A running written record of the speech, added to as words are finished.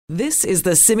This is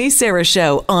the Simi Sara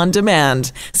Show on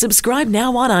demand. Subscribe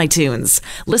now on iTunes.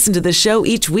 Listen to the show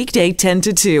each weekday 10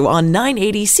 to 2 on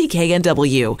 980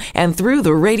 CKNW and through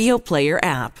the Radio Player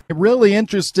app. Really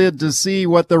interested to see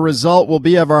what the result will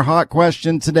be of our hot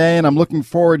question today, and I'm looking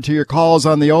forward to your calls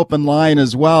on the open line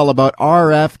as well about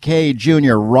RFK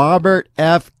Jr., Robert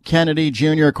F. Kennedy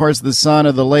Jr., of course, the son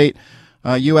of the late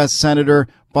U.S. Senator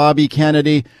Bobby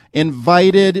Kennedy,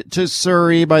 invited to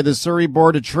Surrey by the Surrey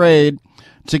Board of Trade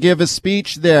to give a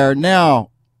speech there.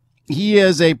 Now, he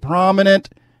is a prominent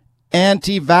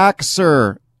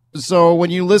anti-vaxxer. So when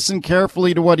you listen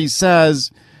carefully to what he says,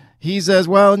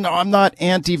 well, no, I'm not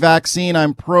anti-vaccine.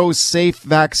 I'm pro-safe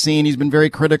vaccine. He's been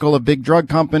very critical of big drug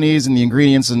companies and the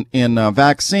ingredients in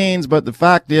vaccines. But the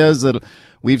fact is that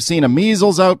we've seen a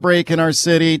measles outbreak in our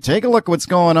city. Take a look at what's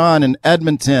going on in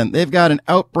Edmonton. They've got an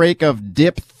outbreak of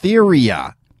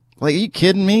diphtheria. Like, are you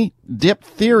kidding me?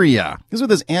 Diphtheria. This is what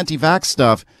this anti-vax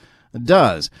stuff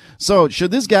does. So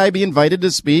should this guy be invited to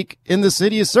speak in the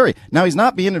city of Surrey? Now, he's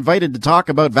not being invited to talk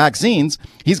about vaccines.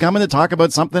 He's coming to talk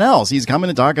about something else. He's coming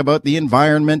to talk about the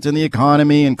environment and the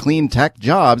economy and clean tech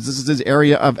jobs. This is his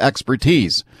area of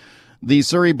expertise. The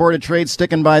Surrey Board of Trade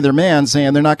sticking by their man,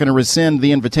 saying they're not going to rescind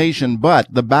the invitation,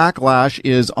 but the backlash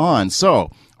is on. So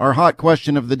our hot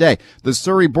question of the day: the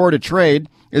Surrey Board of Trade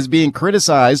is being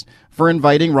criticized for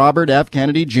inviting Robert F.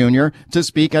 Kennedy Jr. to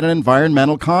speak at an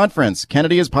environmental conference.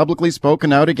 Kennedy has publicly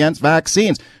spoken out against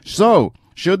vaccines. So,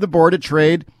 should the Board of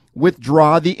Trade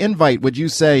withdraw the invite? Would you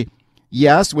say,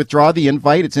 yes, withdraw the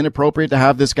invite, it's inappropriate to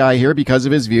have this guy here because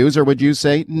of his views? Or would you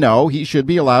say, no, he should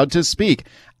be allowed to speak?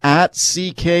 At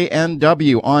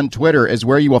CKNW on Twitter is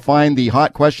where you will find the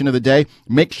hot question of the day.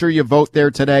 Make sure you vote there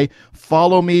today.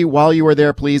 Follow me while you are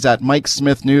there, please, at Mike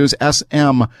Smith News,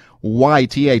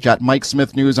 SMYTH, at Mike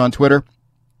Smith News on Twitter.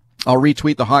 I'll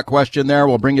retweet the hot question there.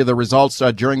 We'll bring you the results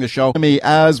during the show.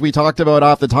 As we talked about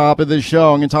off the top of the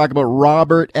show, I'm going to talk about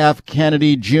Robert F.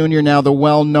 Kennedy Jr., now the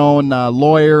well-known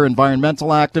lawyer, environmental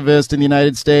activist in the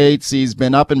United States. He's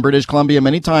been up in British Columbia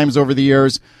many times over the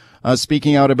years,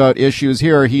 speaking out about issues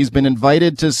here. He's been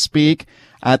invited to speak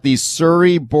at the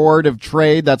Surrey Board of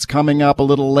Trade. That's coming up a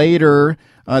little later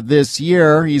this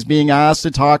year. He's being asked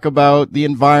to talk about the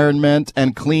environment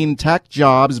and clean tech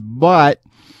jobs, but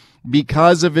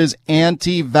because of his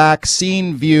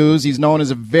anti-vaccine views, he's known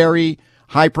as a very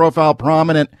high-profile,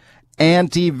 prominent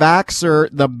anti-vaxxer.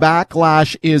 The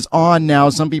backlash is on now.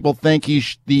 Some people think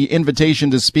the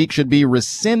invitation to speak should be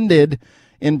rescinded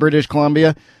in British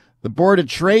Columbia. The Board of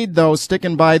Trade, though,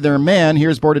 sticking by their man.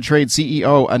 Here's Board of Trade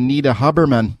CEO Anita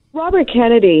Huberman. Robert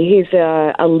Kennedy, he's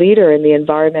a leader in the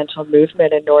environmental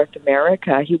movement in North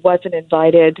America. He wasn't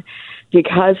invited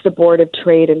because the Board of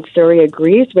Trade in Surrey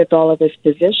agrees with all of his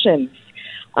positions.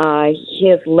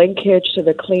 His linkage to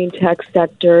the clean tech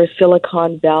sector,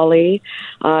 Silicon Valley,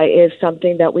 is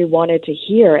something that we wanted to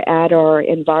hear at our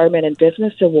Environment and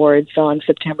Business Awards on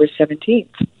September 17th.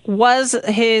 Was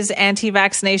his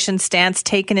anti-vaccination stance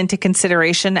taken into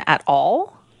consideration at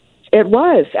all? It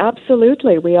was,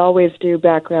 absolutely. We always do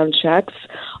background checks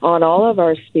on all of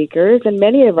our speakers, and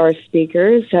many of our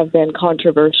speakers have been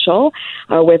controversial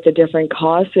with the different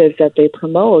causes that they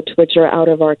promote, which are out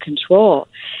of our control.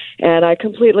 And I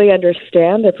completely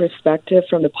understand the perspective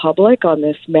from the public on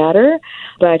this matter,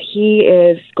 but he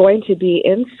is going to be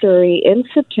in Surrey in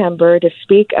September to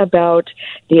speak about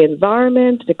the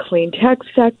environment, the clean tech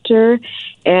sector,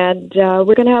 and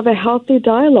we're going to have a healthy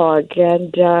dialogue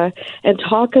and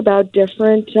talk about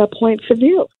different points of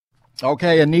view.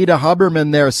 Okay, Anita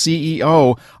Huberman there,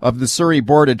 CEO of the Surrey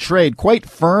Board of Trade. Quite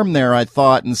firm there, I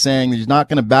thought, in saying he's not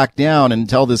going to back down and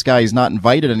tell this guy he's not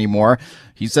invited anymore.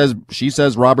 She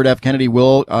says Robert F. Kennedy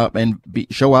will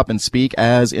show up and speak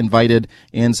as invited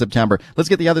in September. Let's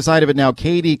get the other side of it now.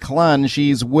 Katie Clun,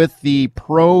 she's with the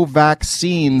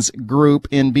Pro-Vaccines group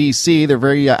in BC. They're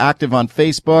very active on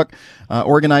Facebook,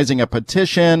 organizing a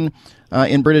petition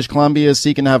in British Columbia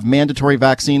seeking to have mandatory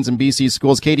vaccines in BC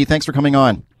schools. Katie, thanks for coming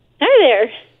on. Hi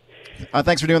there.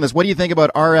 Thanks for doing this. What do you think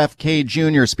about RFK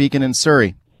Jr. speaking in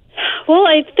Surrey? Well,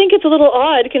 I think it's a little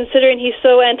odd, considering he's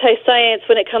so anti-science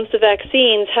when it comes to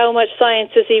vaccines. How much science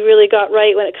has he really got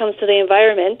right when it comes to the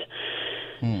environment?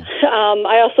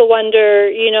 I also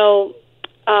wonder,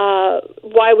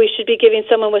 why we should be giving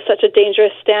someone with such a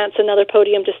dangerous stance another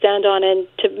podium to stand on and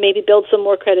to maybe build some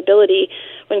more credibility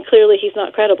when clearly he's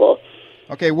not credible.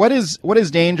 Okay, what is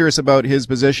dangerous about his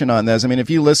position on this? I mean, if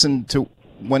you listen to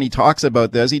when he talks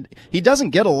about this, he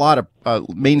doesn't get a lot of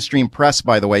mainstream press,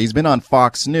 by the way. He's been on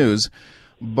Fox News,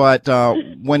 but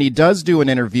when he does do an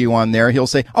interview on there, he'll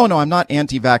say, oh, no, I'm not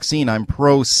anti-vaccine. I'm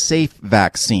pro-safe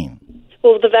vaccine.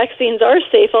 well, the vaccines are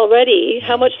safe already.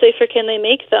 How much safer can they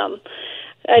make them?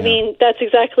 I mean, that's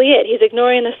exactly it. He's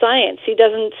ignoring the science. He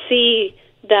doesn't see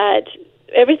that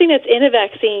everything that's in a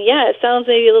vaccine, it sounds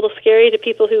maybe a little scary to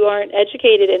people who aren't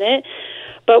educated in it,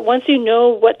 but once you know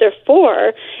what they're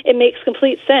for, it makes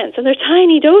complete sense. And they're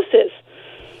tiny doses.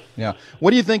 Yeah.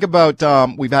 What do you think about,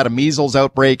 we've had a measles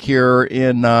outbreak here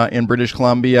in British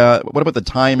Columbia. What about the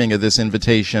timing of this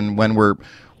invitation when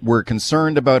we're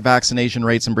concerned about vaccination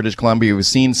rates in British Columbia? We've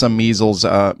seen some measles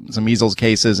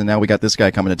cases, and now we got this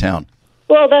guy coming to town.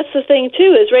 Well, that's the thing,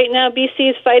 too, is right now BC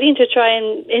is fighting to try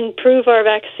and improve our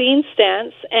vaccine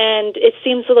stance, and it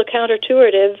seems a little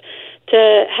counterintuitive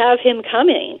to have him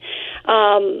coming.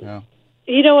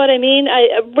 You know what I mean?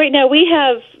 Right now we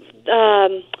have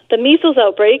the measles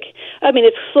outbreak. I mean,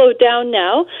 it's slowed down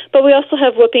now, but we also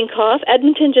have whooping cough.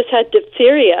 Edmonton just had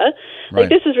diphtheria. Right.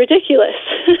 This is ridiculous.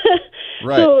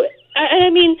 Right. So, I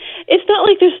mean, it's not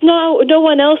like there's no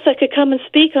one else that could come and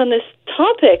speak on this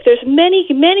topic. There's many,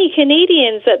 many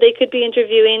Canadians that they could be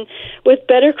interviewing with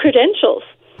better credentials.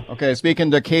 Okay,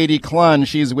 speaking to Katie Clun,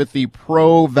 she's with the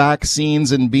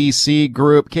Pro-Vaccines in BC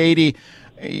group. Katie,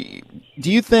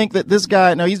 do you think that this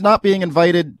guy, now he's not being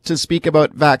invited to speak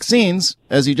about vaccines,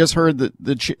 as you just heard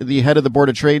the head of the Board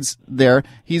of Trades there,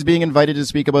 he's being invited to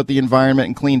speak about the environment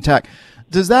and clean tech.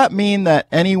 Does that mean that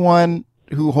anyone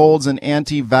who holds an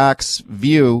anti-vax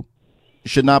view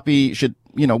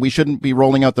we shouldn't be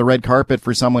rolling out the red carpet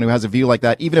for someone who has a view like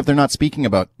that, even if they're not speaking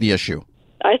about the issue?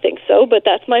 I think so, but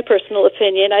that's my personal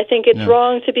opinion. I think it's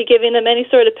wrong to be giving them any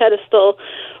sort of pedestal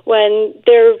when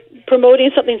they're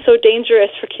promoting something so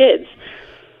dangerous for kids.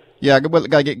 Yeah,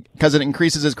 because it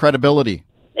increases his credibility.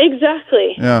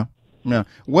 Exactly. Yeah.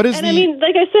 What is I mean,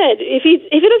 like I said, if he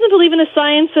doesn't believe in the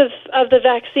science of the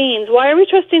vaccines, why are we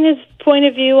trusting his point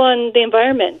of view on the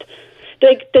environment?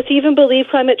 Does he even believe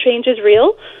climate change is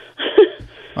real?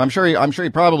 I'm sure he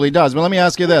probably does. But let me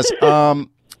ask you this: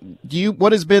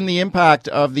 what has been the impact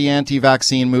of the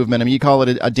anti-vaccine movement? I mean, you call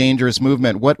it a dangerous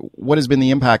movement. What has been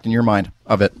the impact in your mind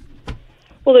of it?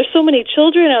 Well, there's so many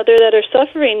children out there that are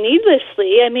suffering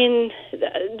needlessly. I mean,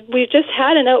 we've just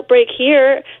had an outbreak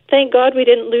here. Thank God we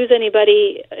didn't lose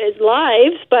anybody's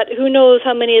lives, but who knows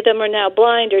how many of them are now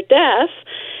blind or deaf.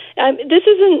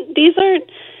 These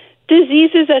aren't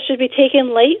diseases that should be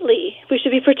taken lightly. We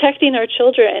should be protecting our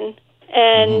children,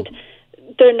 and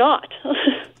they're not.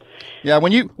 Yeah,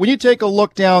 when you take a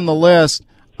look down the list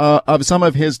of some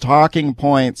of his talking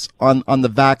points on the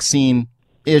vaccine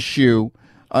issue,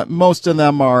 most of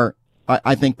them are,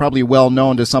 I think, probably well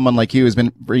known to someone like you who's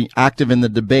been very active in the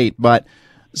debate. But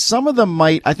some of them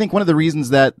might, I think one of the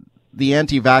reasons that the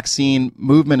anti-vaccine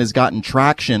movement has gotten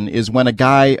traction is when a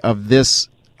guy of this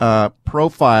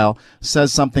profile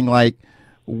says something like,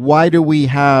 why do we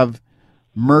have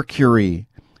mercury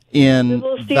in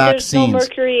vaccines? There's no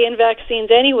mercury in vaccines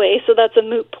anyway, so that's a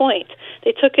moot point.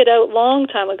 They took it out long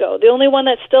time ago. The only one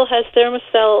that still has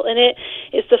Thermocell in it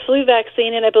is the flu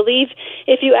vaccine, and I believe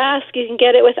if you ask, you can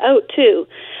get it without too.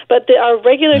 But our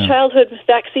regular childhood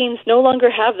vaccines no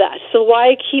longer have that, so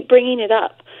why keep bringing it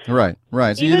up? Right.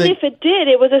 So even if it did,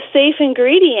 it was a safe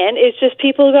ingredient. It's just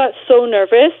people got so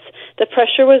nervous, the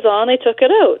pressure was on, they took it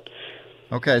out.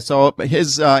 Okay, so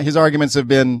his arguments have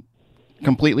been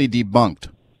completely debunked.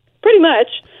 Pretty much.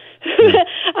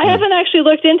 I haven't actually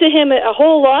looked into him a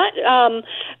whole lot.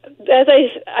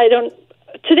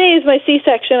 Today is my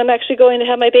C-section. I'm actually going to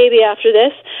have my baby after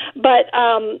this. But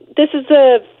this is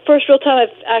the first real time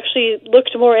I've actually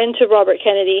looked more into Robert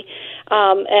Kennedy.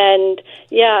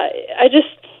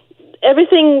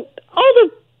 Everything, all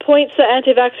the points that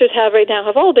anti-vaxxers have right now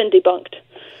have all been debunked.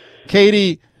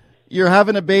 Katie, you're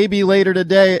having a baby later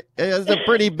today. It's a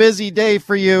pretty busy day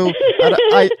for you.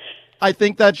 I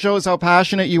think that shows how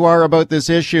passionate you are about this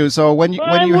issue. So I'm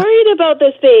worried about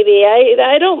this baby.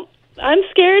 I'm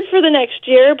scared for the next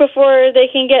year before they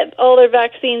can get all their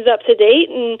vaccines up to date,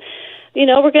 and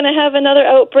we're going to have another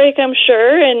outbreak, I'm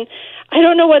sure. And I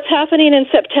don't know what's happening in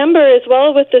September as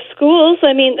well with the schools.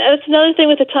 I mean, that's another thing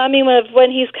with the timing of when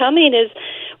he's coming is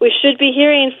we should be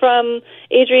hearing from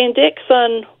Adrian Dix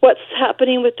on what's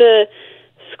happening with the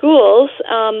schools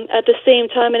at the same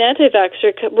time an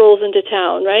anti-vaxxer rolls into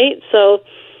town, right? So,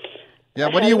 yeah.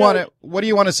 What do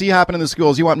you want to see happen in the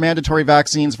schools? You want mandatory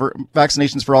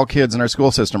vaccinations for all kids in our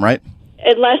school system, right?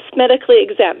 Unless medically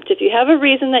exempt. If you have a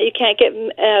reason that you can't get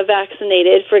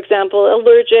vaccinated, for example,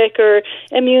 allergic or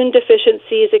immune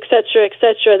deficiencies, et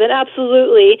cetera, then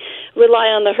absolutely rely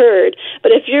on the herd.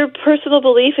 But if your personal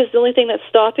belief is the only thing that's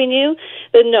stopping you,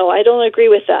 then no, I don't agree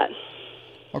with that.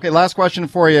 Okay, last question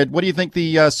for you. What do you think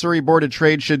the Surrey Board of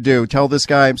Trade should do? Tell this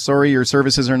guy, I'm sorry, your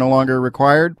services are no longer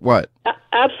required? What?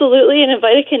 Absolutely, and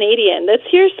invite a Canadian. Let's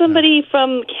hear somebody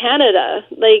from Canada.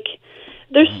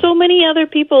 There's so many other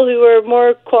people who are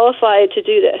more qualified to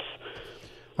do this.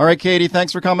 All right, Katie,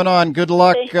 thanks for coming on. Good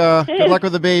luck. Good luck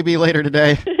with the baby later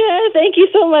today. Thank you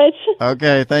so much.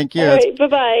 Okay, thank you. All right,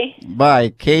 bye-bye.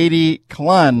 Bye. Katie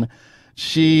Clunn.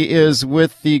 She is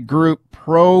with the group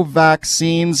Pro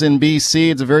Vaccines in BC.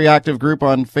 It's a very active group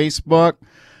on Facebook.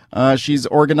 She's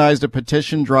organized a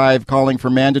petition drive calling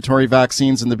for mandatory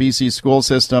vaccines in the BC school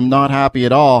system. Not happy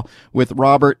at all with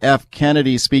Robert F.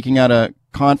 Kennedy speaking at a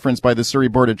conference by the Surrey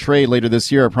Board of Trade later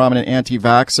this year, a prominent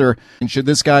anti-vaxxer. And should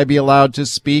this guy be allowed to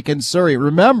speak in Surrey?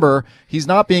 Remember, he's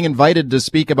not being invited to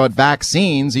speak about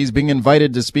vaccines. He's being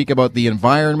invited to speak about the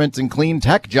environment and clean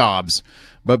tech jobs.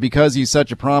 But because he's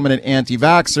such a prominent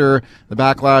anti-vaxxer, the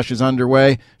backlash is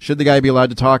underway. Should the guy be allowed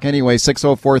to talk anyway?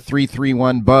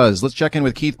 604-331-BUZZ. Let's check in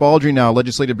with Keith Baldry now,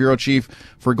 Legislative Bureau Chief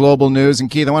for Global News. And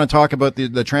Keith, I want to talk about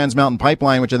the Trans Mountain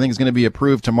Pipeline, which I think is going to be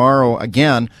approved tomorrow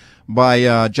again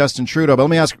by Justin Trudeau. But let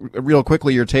me ask real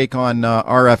quickly your take on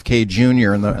RFK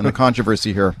Jr. and the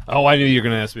controversy here. Oh, I knew you were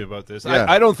going to ask me about this. Yeah.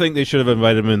 I don't think they should have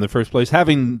invited him in the first place.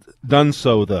 Having done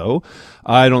so, though,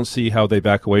 I don't see how they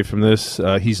back away from this.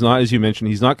 He's not, as you mentioned,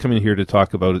 he's not coming here to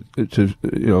talk about it,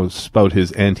 to spout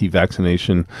his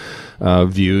anti-vaccination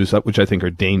views, which I think are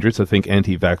dangerous. I think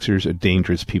anti-vaxxers are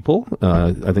dangerous people.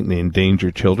 I think they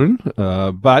endanger children.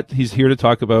 But he's here to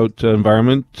talk about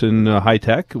environment and high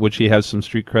tech, which he has some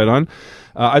street cred on.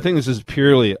 I think this is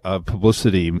purely a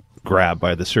publicity grab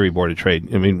by the Surrey Board of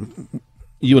Trade. I mean,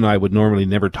 you and I would normally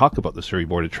never talk about the Surrey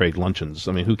Board of Trade luncheons.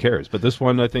 I mean, who cares? But this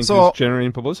one, I think, is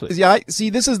generating publicity. Yeah,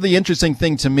 this is the interesting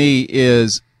thing to me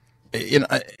is,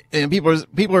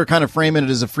 people are kind of framing it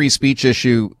as a free speech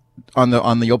issue on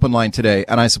the open line today,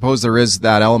 and I suppose there is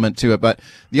that element to it. But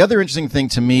the other interesting thing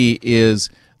to me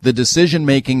is the decision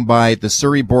making by the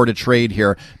Surrey Board of Trade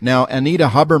here. Now, Anita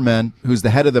Huberman, who's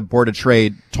the head of the Board of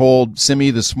Trade, told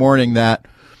Simi this morning that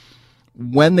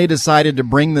when they decided to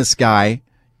bring this guy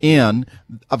in,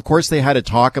 of course, they had to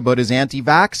talk about his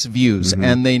anti-vax views,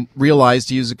 and they realized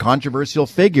he was a controversial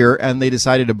figure, and they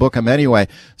decided to book him anyway.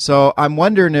 So I'm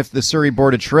wondering if the Surrey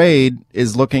Board of Trade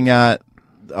is looking at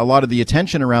a lot of the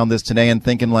attention around this today and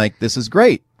thinking like, this is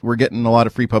great. We're getting a lot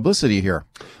of free publicity here.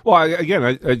 Well, I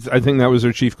think that was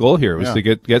their chief goal here, was to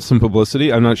get some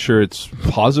publicity. I'm not sure it's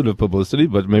positive publicity,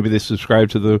 but maybe they subscribe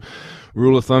to the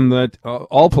rule of thumb that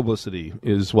all publicity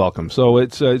is welcome. So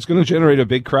it's going to generate a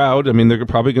big crowd. I mean, they're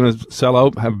probably going to sell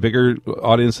out, have a bigger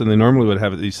audience than they normally would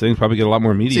have at these things, probably get a lot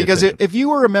more media. Because if you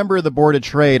were a member of the Board of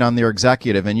Trade on their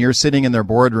executive and you're sitting in their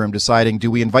boardroom deciding, do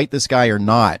we invite this guy or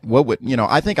not? What would,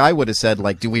 I think I would have said,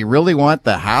 like, do we really want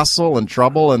the hassle and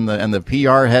trouble and the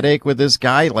PR headache with this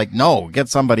guy? Like, no, get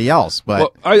somebody else.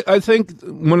 But I think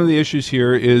one of the issues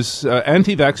here is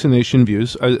anti-vaccination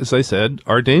views, as I said,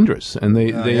 are dangerous, and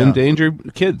they endanger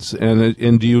kids.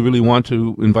 And do you really want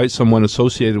to invite someone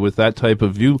associated with that type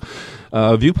of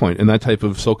viewpoint and that type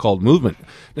of so-called movement?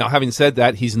 Now, having said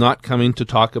that, he's not coming to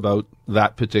talk about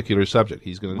that particular subject.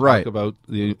 He's going to talk about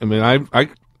I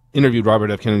interviewed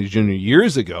Robert F. Kennedy Jr.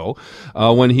 years ago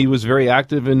when he was very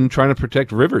active in trying to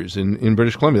protect rivers in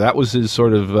British Columbia. That was his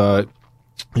sort of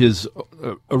his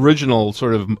original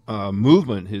sort of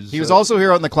movement. He was also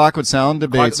here on the Clayoquot Sound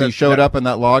debates. He showed up in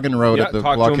that Logan Road at the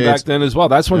talked blockades. To him back then as well.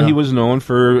 That's when he was known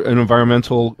for an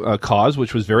environmental cause,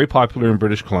 which was very popular in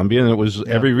British Columbia, and it was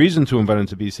every reason to invite him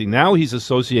to BC. Now he's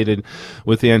associated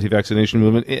with the anti-vaccination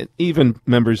movement. Even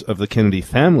members of the Kennedy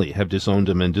family have disowned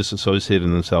him and disassociated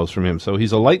themselves from him. So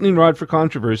he's a lightning rod for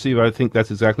controversy, but I think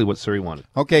that's exactly what Surrey wanted.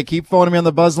 Okay, keep phoning me on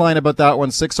the buzz line about that one,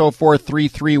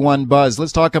 604-331-BUZZ.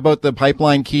 Let's talk about the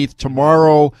pipeline, Keith.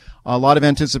 Tomorrow, a lot of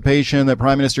anticipation that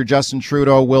Prime Minister Justin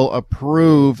Trudeau will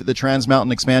approve the Trans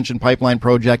Mountain Expansion Pipeline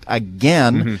project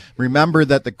again. Remember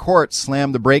that the court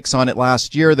slammed the brakes on it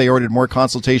last year. They ordered more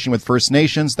consultation with First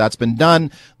Nations. That's been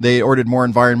done. They ordered more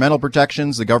environmental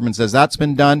protections. The government says that's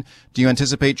been done. Do you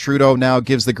anticipate Trudeau now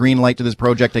gives the green light to this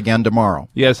project again tomorrow?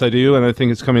 Yes, I do, and I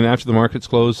think it's coming after the markets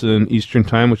close in Eastern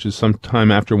Time, which is sometime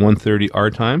after 1:30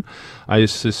 our time. I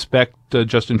suspect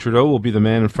Justin Trudeau will be the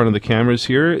man in front of the cameras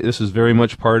here. This is very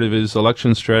much part of of his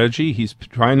election strategy. He's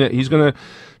going to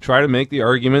try to make the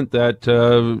argument that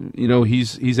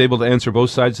he's able to answer both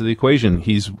sides of the equation.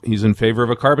 He's in favor of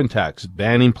a carbon tax,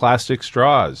 banning plastic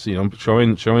straws,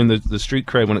 showing the street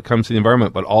cred when it comes to the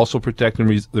environment, but also protecting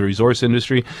the resource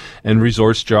industry and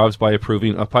resource jobs by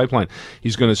approving a pipeline.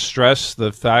 He's going to stress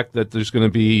the fact that there's going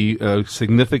to be a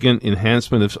significant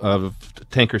enhancement of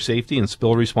tanker safety and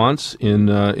spill response in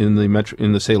the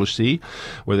Salish Sea,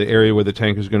 where the area where the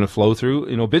tankers are going to flow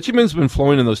through. Bitumen's been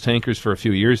flowing in those tankers for a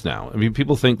few years now. I mean,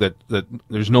 people think that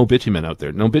there's no bitumen out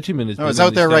there. No bitumen is. No, it's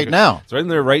out there right now. It's right in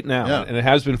there right now, yeah. And it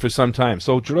has been for some time.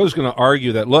 So Trudeau's going to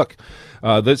argue that, look,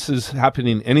 this is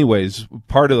happening anyways.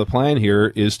 Part of the plan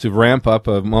here is to ramp up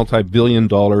a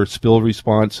multi-billion-dollar spill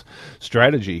response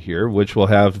strategy here, which will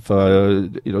have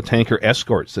tanker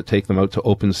escorts that take them out to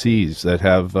open seas, that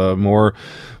have more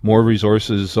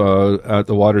resources at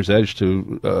the water's edge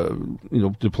to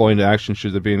deploy into action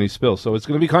should there be any spill. So it's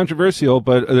going to be controversial,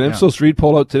 but an Ipsos Reid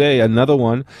poll out today, another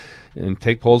one. And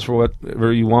take polls for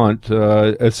whatever you want,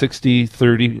 a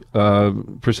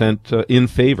 60-30% in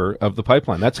favor of the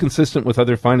pipeline. That's consistent with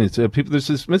other findings. There's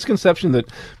this misconception that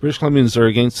British Columbians are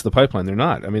against the pipeline. They're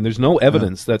not. I mean, there's no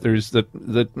evidence that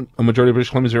that a majority of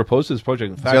British Columbians are opposed to this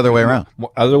project. In fact, it's the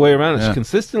other way around. It's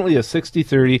consistently a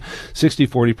 60-30,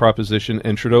 60-40 proposition,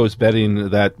 and Trudeau is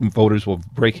betting that voters will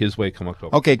break his way come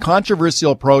October. Okay,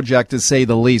 controversial project to say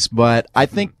the least, but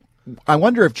I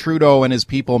wonder if Trudeau and his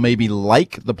people maybe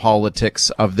like the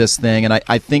politics of this thing. And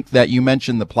I think that you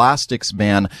mentioned the plastics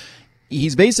ban.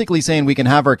 He's basically saying we can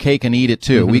have our cake and eat it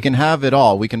too. Mm-hmm. We can have it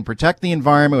all. We can protect the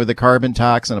environment with a carbon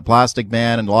tax and a plastic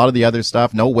ban and a lot of the other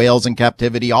stuff. No whales in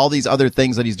captivity, all these other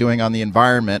things that he's doing on the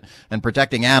environment and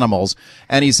protecting animals.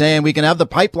 And he's saying we can have the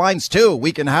pipelines too.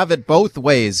 We can have it both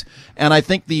ways. And I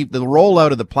think the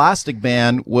rollout of the plastic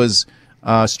ban was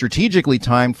strategically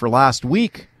timed for last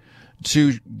week,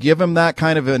 to give him that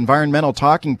kind of environmental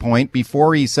talking point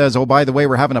before he says, oh, by the way,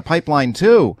 we're having a pipeline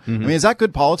too. Mm-hmm. I mean, is that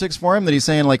good politics for him that he's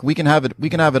saying, like, we can have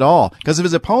it all? Because if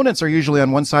his opponents are usually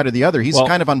on one side or the other, he's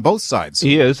kind of on both sides.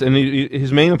 He is, and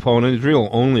his main opponent, his real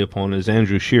only opponent, is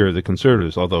Andrew Scheer, the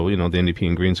Conservatives, although, the NDP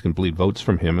and Greens can bleed votes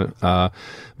from him.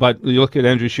 But you look at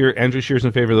Andrew Scheer is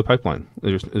in favor of the pipeline.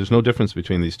 There's no difference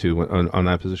between these two on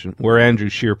that position. Where Andrew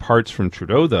Scheer parts from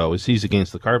Trudeau, though, is he's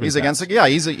against the carbon tax. Against it, yeah,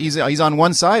 he's on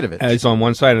one side of it. He's on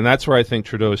one side, and that's where I think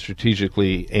Trudeau is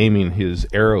strategically aiming his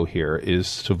arrow here,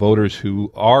 is to voters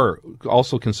who are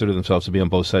also consider themselves to be on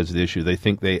both sides of the issue. They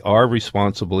think they are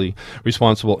responsible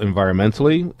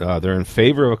environmentally. They're in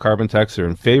favor of a carbon tax. They're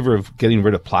in favor of getting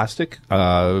rid of plastic,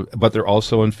 but they're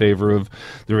also in favor of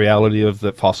the reality of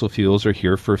that fossil fuels are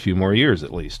here for a few more years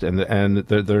at least, and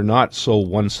they're not so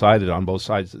one-sided on both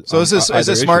sides. So is this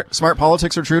smart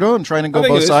politics for Trudeau and trying to go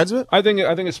both sides of it? I think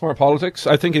it's smart politics.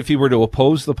 I think if he were to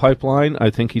oppose the pipeline, I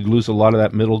think he'd lose a lot of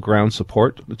that middle ground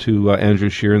support to Andrew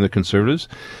Scheer and the Conservatives.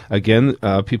 Again,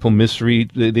 people misread,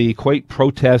 they equate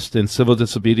protest and civil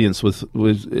disobedience with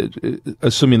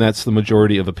assuming that's the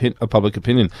majority of public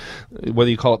opinion.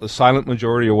 Whether you call it the silent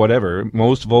majority or whatever,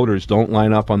 most voters don't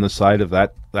line up on the side of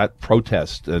that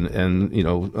protest and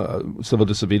civil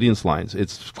disobedience lines.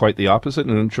 It's quite the opposite,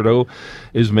 and Trudeau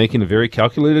is making a very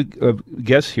calculated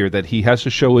guess here that he has to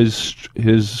show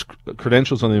his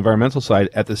credentials on the environmental side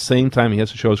at the same time he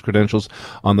has to show his credentials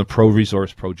on the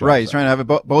pro-resource, pro-job Right, side. He's trying to have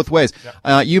it both ways.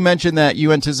 Yeah. You mentioned that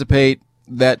you anticipate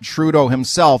that Trudeau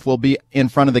himself will be in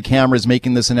front of the cameras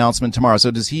making this announcement tomorrow.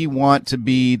 So does he want to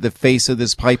be the face of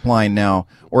this pipeline now,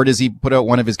 or does he put out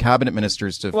one of his cabinet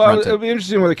ministers to front it? It'll be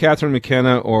interesting whether Catherine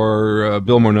McKenna or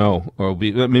Bill Morneau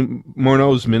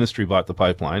Morneau's ministry bought the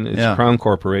pipeline. It's Crown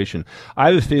Corporation.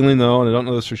 I have a feeling, though, and I don't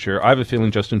know this for sure, I have a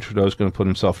feeling Justin Trudeau is going to put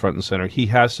himself front and center. He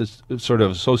has to sort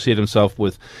of associate himself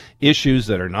with issues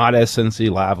that are not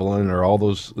SNC-Lavalin or all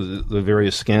those the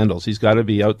various scandals. He's got to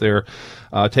be out there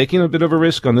taking a bit of a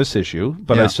risk on this issue,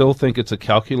 but I still think it's a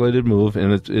calculated move,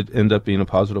 and it ended up being a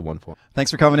positive one for him.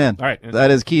 Thanks for coming in. All right.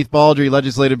 That is Keith Baldry,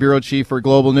 Legislative Bureau Chief for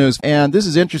Global News. And this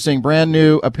is interesting. Brand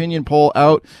new opinion poll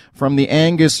out from the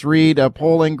Angus Reid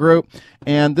polling group.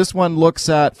 And this one looks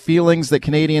at feelings that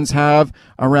Canadians have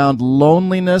around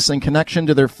loneliness and connection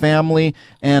to their family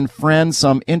and friends.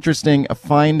 Some interesting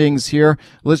findings here.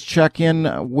 Let's check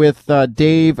in with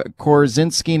Dave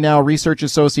Korzinski, now Research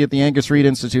Associate at the Angus Reid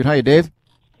Institute. Hi, Dave.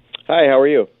 Hi, how are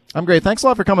you? I'm great. Thanks a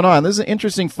lot for coming on. This is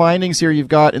interesting findings here you've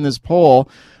got in this poll.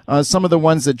 Some of the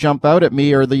ones that jump out at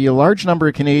me are the large number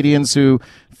of Canadians who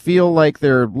feel like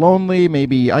they're lonely,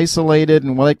 maybe isolated,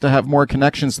 and would like to have more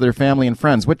connections to their family and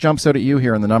friends. What jumps out at you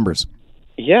here in the numbers?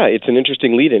 Yeah, it's an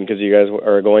interesting lead-in because you guys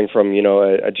are going from,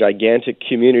 a gigantic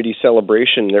community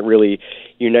celebration that really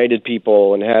united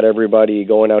people and had everybody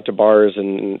going out to bars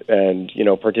and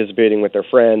participating with their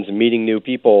friends and meeting new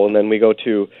people. And then we go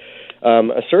to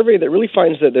a survey that really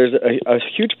finds that there's a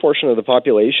huge portion of the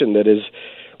population that is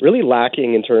really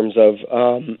lacking in terms of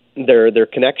their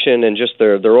connection and just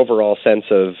their overall sense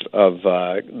of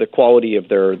the quality of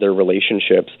their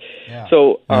relationships. Yeah.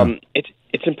 So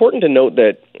it's important to note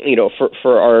that,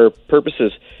 for our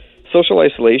purposes, social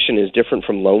isolation is different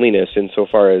from loneliness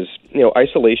insofar as,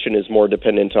 isolation is more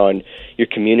dependent on your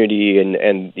community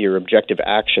and your objective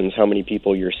actions, how many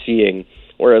people you're seeing,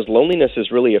 whereas loneliness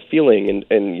is really a feeling,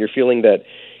 and you're feeling that,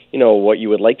 what you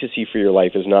would like to see for your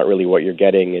life is not really what you're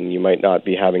getting, and you might not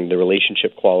be having the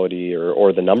relationship quality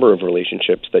or the number of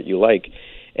relationships that you like.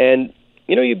 And,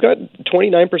 you've got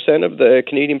 29% of the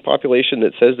Canadian population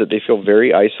that says that they feel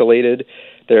very isolated.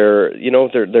 They're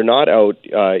not out,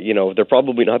 they're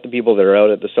probably not the people that are out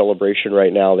at the celebration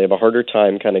right now. They have a harder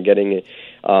time kind of getting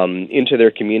into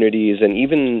their communities and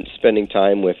even spending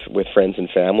time with friends and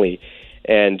family.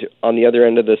 And on the other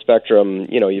end of the spectrum,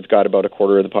 you've got about a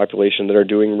quarter of the population that are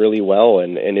doing really well.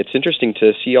 And it's interesting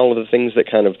to see all of the things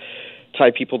that kind of tie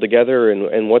people together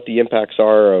and what the impacts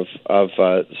are of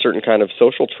certain kind of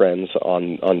social trends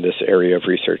on this area of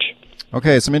research.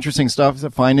 Okay, some interesting stuff, the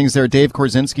findings there. Dave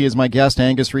Korzinski is my guest,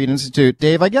 Angus Reid Institute.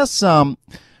 Dave, I guess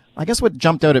what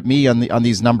jumped out at me on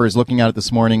these numbers looking at it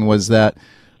this morning was that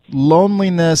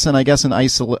loneliness and I guess an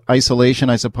isolation,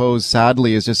 I suppose,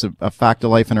 sadly, is just a fact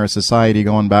of life in our society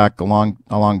going back a long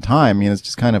time. I mean, it's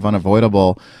just kind of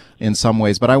unavoidable in some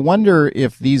ways. But I wonder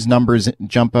if these numbers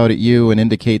jump out at you and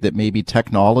indicate that maybe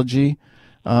technology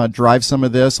drives some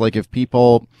of this, like if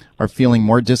people are feeling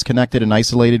more disconnected and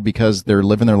isolated because they're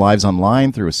living their lives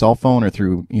online through a cell phone or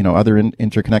through, other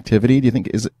interconnectivity. Do you think,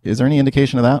 is there any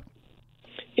indication of that?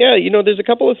 Yeah, there's a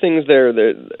couple of things there.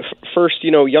 First,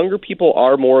 younger people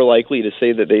are more likely to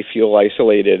say that they feel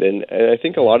isolated, and I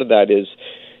think a lot of that is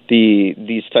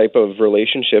these type of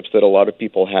relationships that a lot of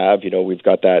people have. We've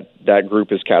got that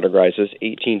group is categorized as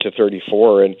 18 to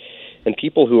 34, and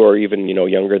people who are even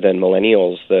younger than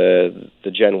millennials,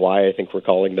 the Gen Y, I think we're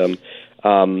calling them,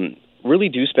 really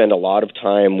do spend a lot of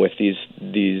time with these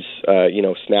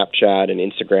Snapchat and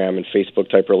Instagram and Facebook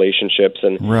type relationships,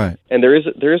 and right. And there is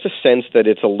a sense that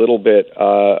it's a little bit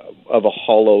of a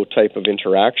hollow type of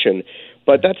interaction.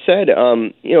 But that said,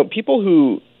 people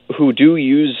who do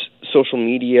use social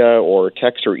media or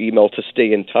text or email to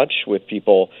stay in touch with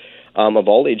people of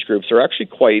all age groups are actually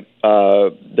quite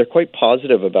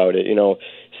positive about it.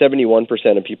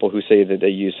 71% of people who say that they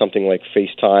use something like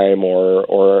FaceTime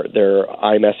or their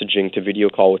iMessaging to video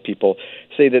call with people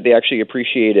say that they actually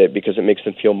appreciate it because it makes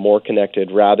them feel more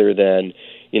connected rather than,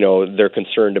 they're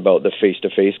concerned about the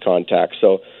face-to-face contact.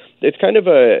 So it's kind of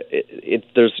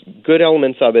there's good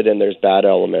elements of it and there's bad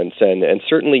elements. And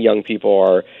certainly young people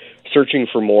are searching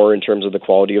for more in terms of the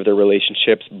quality of their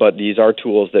relationships, but these are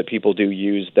tools that people do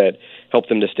use that help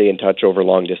them to stay in touch over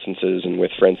long distances and with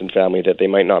friends and family that they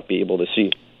might not be able to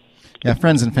see. Yeah,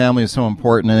 friends and family is so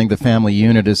important. I think the family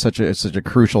unit is such a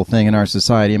crucial thing in our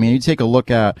society. I mean, you take a look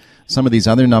at some of these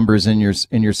other numbers in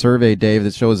your survey, Dave,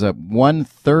 that shows that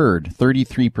 1/3,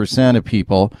 33% of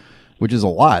people, which is a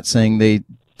lot, saying they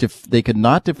could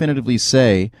not definitively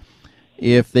say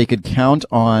if they could count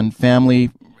on family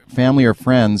or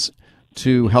friends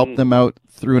to help them out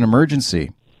through an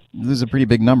emergency. This is a pretty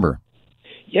big number.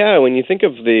 Yeah, when you think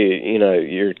of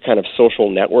your kind of social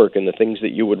network and the things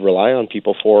that you would rely on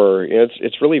people for,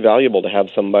 it's really valuable to have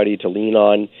somebody to lean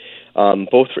on,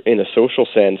 both in a social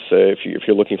sense, if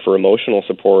you're looking for emotional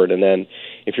support, and then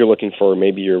if you're looking for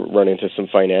maybe you're running into some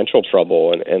financial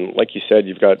trouble. And like you said,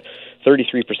 you've got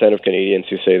 33% of Canadians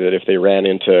who say that if they ran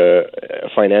into a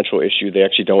financial issue, they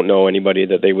actually don't know anybody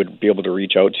that they would be able to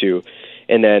reach out to.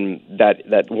 And then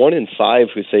that 1 in 5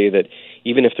 who say that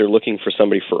even if they're looking for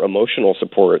somebody for emotional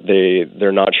support,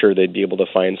 they're not sure they'd be able to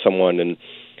find someone. And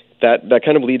that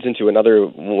kind of leads into another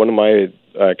one of my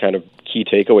kind of key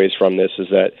takeaways from this is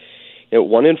that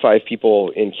 1 in 5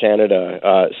 people in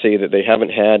Canada say that they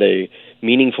haven't had a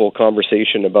meaningful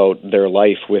conversation about their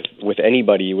life with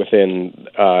anybody within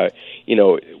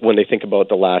when they think about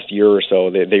the last year or so.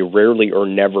 They rarely or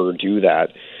never do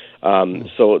that.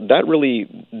 So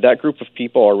that group of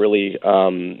people are really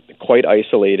quite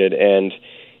isolated, and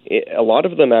a lot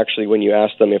of them actually, when you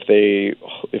ask them if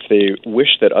they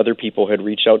wish that other people had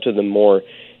reached out to them more,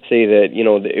 say that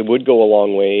it would go a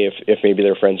long way if maybe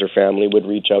their friends or family would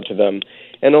reach out to them.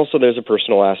 And also there's a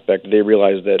personal aspect. They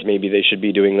realize that maybe they should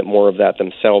be doing more of that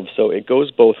themselves. So it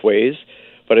goes both ways.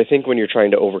 But I think when you're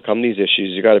trying to overcome these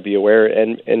issues, you got to be aware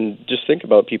and just think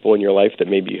about people in your life that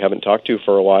maybe you haven't talked to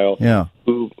for a while. Yeah.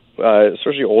 Who,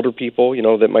 especially older people,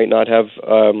 that might not have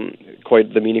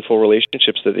quite the meaningful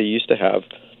relationships that they used to have.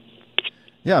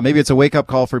 Yeah, maybe it's a wake-up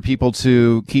call for people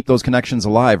to keep those connections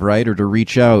alive, right? Or to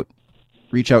reach out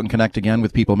and connect again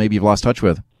with people maybe you've lost touch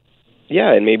with.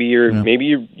 Yeah, and maybe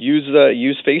you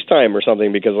use FaceTime or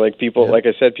something, because like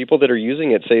I said, people that are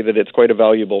using it say that it's quite a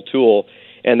valuable tool,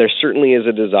 and there certainly is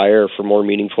a desire for more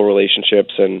meaningful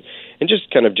relationships and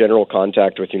just kind of general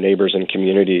contact with your neighbors and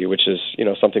community, which is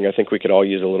something I think we could all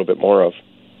use a little bit more of.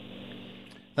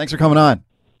 Thanks for coming on.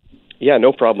 Yeah,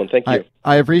 no problem. Thank you.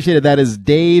 I appreciate it. That is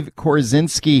Dave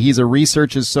Korzinski. He's a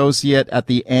research associate at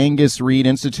the Angus Reid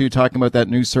Institute, talking about that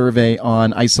new survey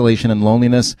on isolation and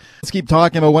loneliness. Let's keep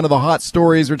talking about one of the hot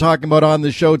stories we're talking about on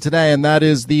the show today, and that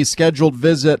is the scheduled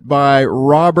visit by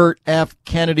Robert F.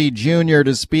 Kennedy Jr.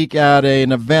 to speak at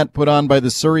an event put on by the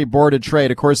Surrey Board of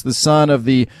Trade. Of course, the son of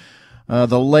the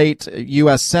late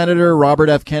U.S. Senator Robert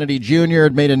F. Kennedy Jr.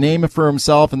 had made a name for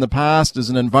himself in the past as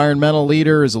an environmental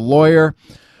leader, as a lawyer,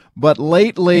 but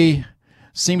lately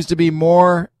seems to be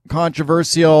more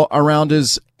controversial around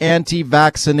his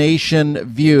anti-vaccination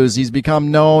views. He's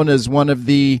become known as one of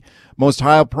the most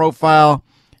high-profile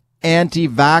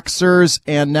anti-vaxxers,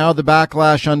 and now the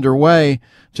backlash underway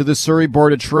to the Surrey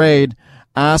Board of Trade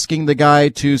asking the guy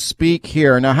to speak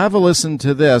here. Now, have a listen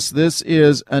to this. This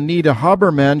is Anita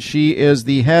Huberman. She is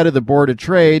the head of the Board of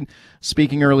Trade,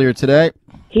 speaking earlier today.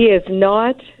 He is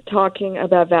not talking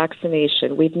about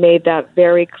vaccination. We've made that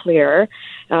very clear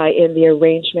in the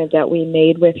arrangement that we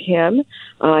made with him.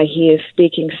 He is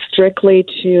speaking strictly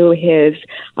to his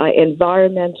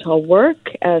environmental work,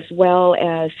 as well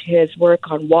as his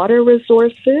work on water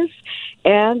resources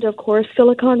and, of course,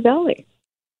 Silicon Valley.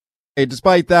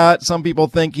 Despite that, some people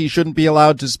think he shouldn't be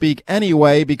allowed to speak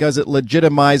anyway because it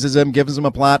legitimizes him, gives him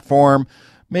a platform,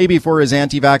 maybe for his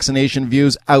anti-vaccination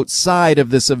views outside of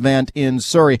this event in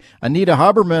Surrey. Anita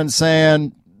Huberman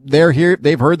saying they're here,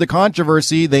 they've heard the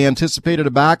controversy, they anticipated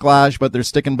a backlash, but they're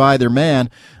sticking by their man.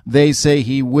 They say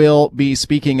he will be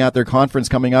speaking at their conference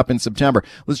coming up in September.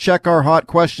 Let's check our hot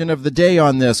question of the day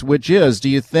on this, which is, do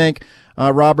you think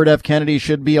Robert F. Kennedy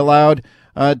should be allowed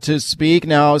to speak?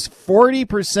 Now,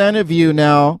 40% of you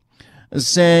now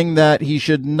saying that he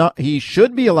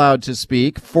should be allowed to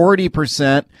speak.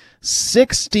 40%,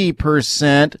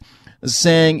 60%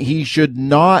 saying he should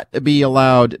not be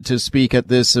allowed to speak at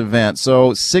this event.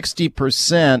 So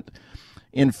 60%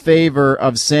 in favor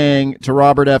of saying to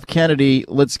Robert F. Kennedy,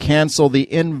 let's cancel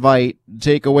the invite,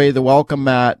 take away the welcome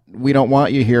mat. We don't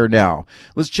want you here now.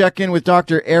 Let's check in with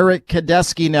Dr. Eric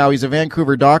Kadesky now. He's a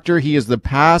Vancouver doctor. He is the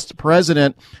past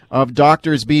president of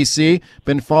Doctors BC.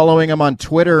 Been following him on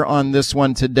Twitter on this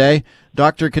one today.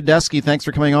 Dr. Kadesky, thanks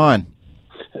for coming on.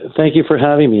 Thank you for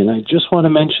having me. And I just want to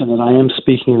mention that I am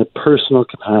speaking in a personal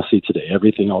capacity today.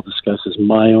 Everything I'll discuss is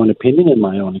my own opinion and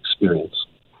my own experience.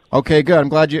 Okay, good. I'm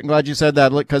glad you said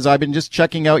that, because I've been just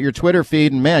checking out your Twitter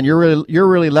feed, and man, you're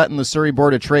really letting the Surrey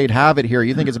Board of Trade have it here.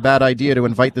 You think it's a bad idea to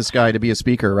invite this guy to be a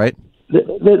speaker, right?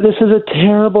 This is a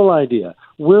terrible idea.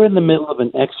 We're in the middle of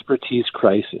an expertise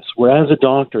crisis, where as a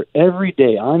doctor, every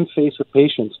day I'm faced with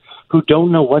patients who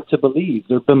don't know what to believe.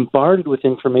 They're bombarded with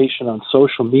information on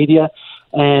social media,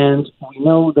 and we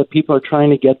know that people are trying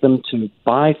to get them to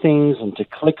buy things and to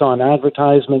click on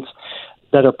advertisements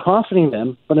that are profiting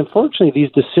them, but unfortunately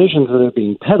these decisions that are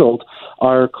being peddled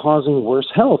are causing worse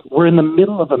health. We're in the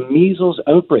middle of a measles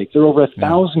outbreak. There are over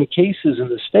 1,000 cases in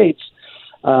the States,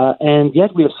 and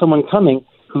yet we have someone coming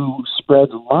who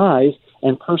spreads lies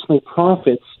and personally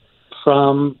profits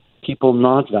from people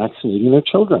not vaccinating their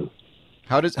children.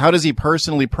 How does he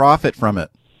personally profit from it?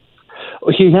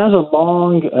 He has a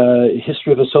long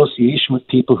history of association with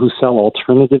people who sell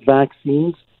alternative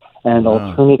vaccines and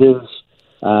alternatives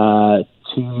and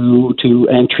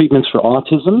treatments for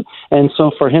autism. And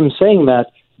so for him saying that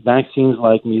vaccines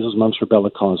like measles, mumps,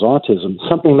 rubella cause autism,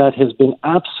 something that has been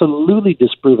absolutely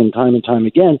disproven time and time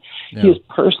again, he is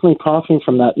personally profiting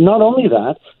from that. Not only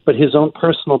that, but his own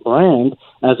personal brand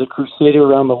as a crusader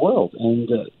around the world.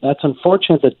 And that's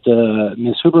unfortunate that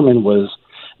Ms. Huberman was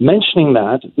mentioning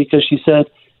that, because she said,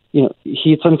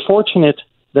 it's unfortunate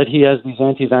that he has these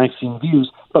anti-vaccine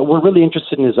views, but we're really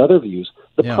interested in his other views.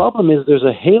 The problem is there's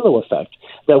a halo effect,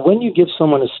 that when you give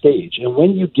someone a stage and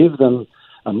when you give them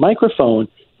a microphone,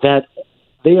 that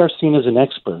they are seen as an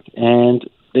expert, and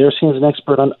they're seen as an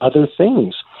expert on other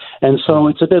things. And so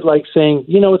it's a bit like saying,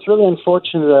 it's really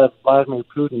unfortunate that Vladimir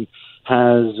Putin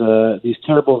has these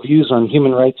terrible views on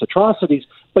human rights atrocities,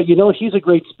 but he's a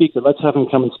great speaker. Let's have him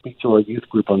come and speak to our youth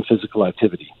group on physical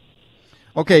activity.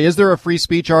 Okay, is there a free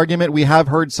speech argument? We have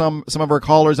heard some of our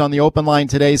callers on the open line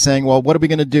today saying, well, what are we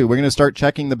going to do? We're going to start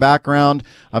checking the background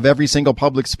of every single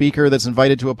public speaker that's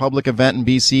invited to a public event in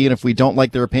BC, and if we don't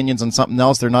like their opinions on something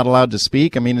else, they're not allowed to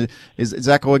speak. I mean, does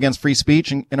that go against free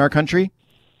speech in our country?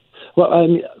 Well,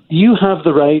 you have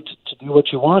the right to do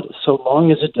what you want so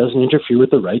long as it doesn't interfere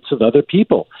with the rights of other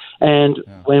people. And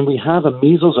when we have a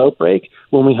measles outbreak,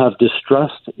 when we have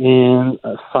distrust in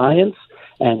science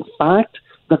and fact,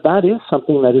 that is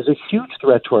something that is a huge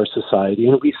threat to our society,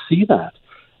 and we see that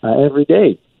every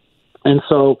day. And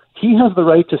so he has the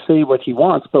right to say what he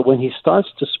wants, but when he starts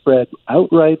to spread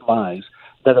outright lies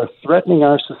that are threatening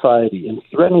our society and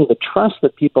threatening the trust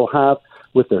that people have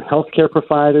with their healthcare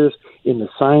providers, in the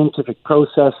scientific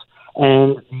process,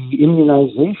 and the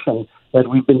immunization that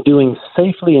we've been doing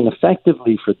safely and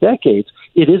effectively for decades,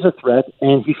 it is a threat,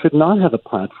 and he should not have a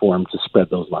platform to spread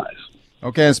those lies.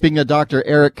 Okay, and speaking of Dr.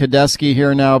 Eric Kadesky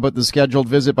here now about the scheduled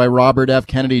visit by Robert F.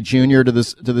 Kennedy Jr. to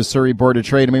the Surrey Board of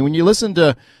Trade. I mean, when you listen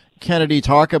to Kennedy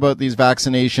talk about these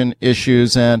vaccination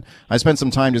issues, and I spent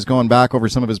some time just going back over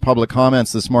some of his public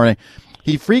comments this morning,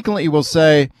 he frequently will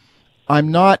say,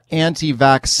 I'm not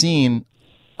anti-vaccine,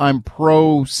 I'm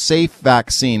pro-safe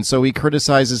vaccine. So he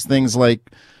criticizes things like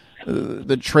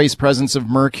the trace presence of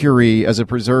mercury as a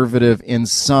preservative in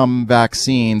some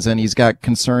vaccines, and he's got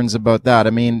concerns about that. I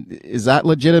mean, is that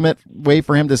legitimate way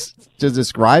for him to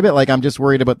describe it? Like, I'm just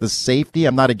worried about the safety.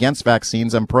 I'm not against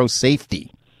vaccines. I'm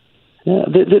pro-safety. Yeah,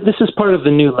 this is part of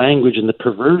the new language and the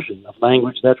perversion of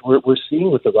language that we're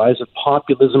seeing with the rise of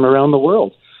populism around the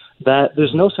world, that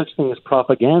there's no such thing as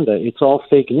propaganda. It's all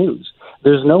fake news.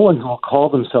 There's no one who will call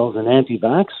themselves an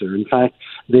anti-vaxxer. In fact,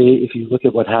 if you look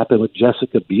at what happened with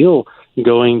Jessica Biel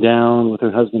going down with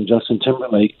her husband Justin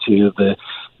Timberlake to the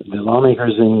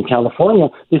lawmakers in California,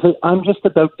 they said, I'm just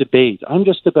about debate. I'm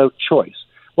just about choice.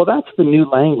 Well, that's the new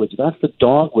language. That's the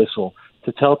dog whistle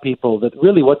to tell people that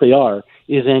really what they are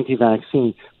is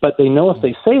anti-vaccine. But they know if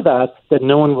they say that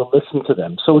no one will listen to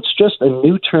them. So it's just a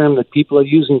new term that people are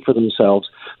using for themselves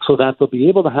so that they'll be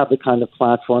able to have the kind of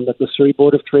platform that the Surrey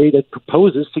Board of Trade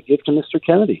proposes to give to Mr.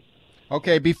 Kennedy.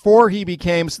 Okay, before he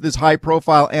became this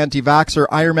high-profile anti-vaxxer,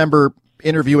 I remember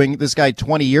interviewing this guy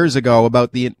 20 years ago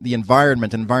about the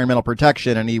environment, environmental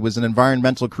protection, and he was an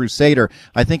environmental crusader.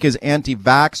 I think his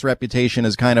anti-vax reputation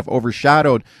has kind of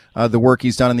overshadowed the work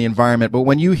he's done in the environment. But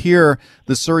when you hear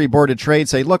the Surrey Board of Trade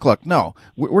say, look, no,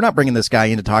 we're not bringing this guy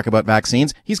in to talk about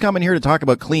vaccines. He's coming here to talk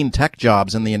about clean tech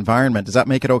jobs in the environment. Does that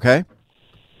make it okay?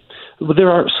 Well,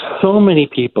 there are so many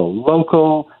people,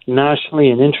 local, nationally,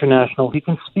 and international, who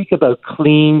can speak about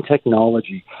clean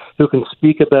technology, who can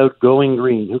speak about going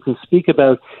green, who can speak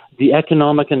about the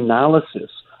economic analysis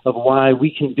of why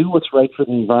we can do what's right for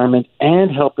the environment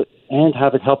and help it and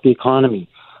have it help the economy.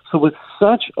 So with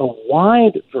such a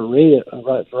wide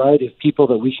variety of people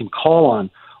that we can call on,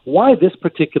 why this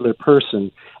particular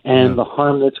person and the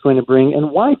harm that's going to bring, and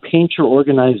why paint your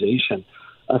organization?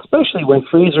 Especially when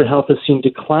Fraser Health has seen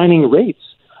declining rates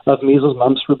of measles,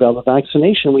 mumps, rubella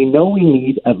vaccination. We know we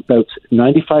need about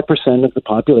 95% of the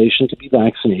population to be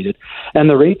vaccinated, and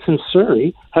the rates in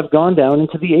Surrey have gone down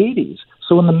into the 80s.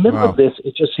 So in the middle of this,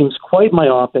 it just seems quite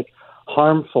myopic,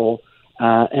 harmful,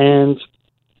 and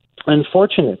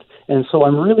unfortunate. And so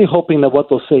I'm really hoping that what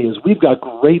they'll say is we've got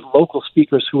great local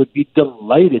speakers who would be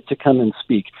delighted to come and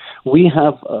speak. We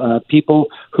have people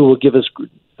who will give us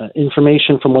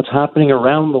information from what's happening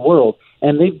around the world,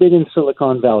 and they've been in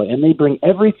Silicon Valley, and they bring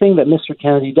everything that Mr.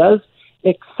 Kennedy does,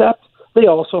 except they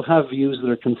also have views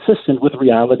that are consistent with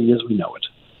reality as we know it.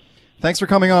 Thanks for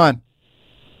coming on.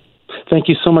 Thank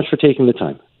you so much for taking the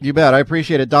time. You bet. I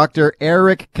appreciate it. Dr.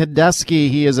 Eric Kadesky,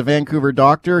 he is a Vancouver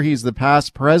doctor. He's the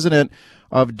past president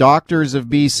of Doctors of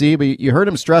BC, but you heard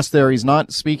him stress there he's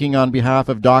not speaking on behalf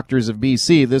of Doctors of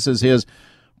BC. This is his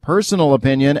personal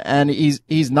opinion, and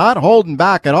he's not holding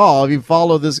back at all. If you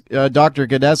follow this Dr.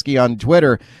 Kadesky on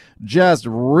Twitter, just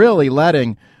really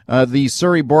letting the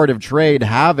Surrey Board of Trade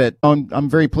have it. I'm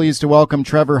very pleased to welcome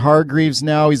Trevor Hargreaves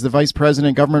now. He's the Vice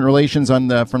President, Government Relations from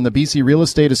the BC Real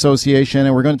Estate Association,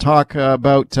 and we're going to talk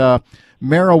about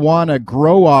marijuana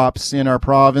grow-ops in our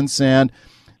province, and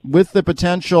with the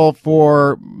potential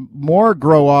for more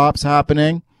grow-ops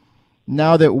happening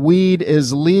now that weed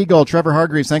is legal. Trevor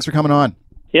Hargreaves, thanks for coming on.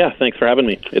 Yeah, thanks for having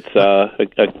me. It's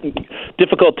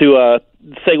difficult to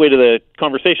segue to the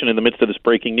conversation in the midst of this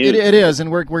breaking news. It is,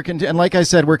 and and like I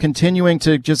said, we're continuing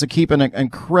to just keep an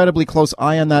incredibly close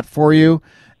eye on that for you.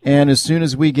 And as soon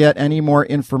as we get any more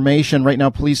information, right now,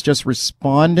 police just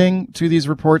responding to these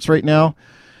reports right now,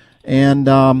 and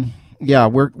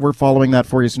we're following that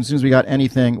for you. So as soon as we got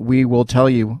anything, we will tell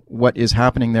you what is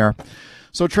happening there.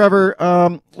 So, Trevor,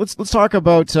 let's talk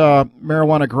about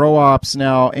marijuana grow ops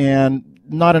now, and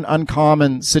not an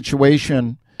uncommon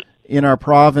situation in our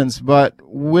province, but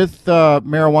with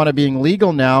marijuana being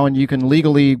legal now, and you can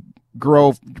legally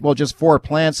grow, just 4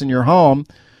 plants in your home,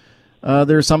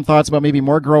 there's some thoughts about maybe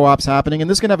more grow ops happening,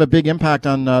 and this can have a big impact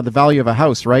on the value of a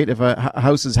house, right? If a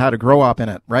house has had a grow op in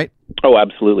it, right? Oh,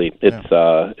 absolutely.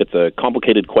 It's a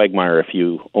complicated quagmire if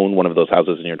you own one of those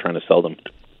houses and you're trying to sell them.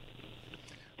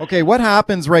 Okay, what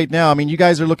happens right now? I mean, you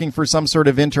guys are looking for some sort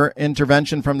of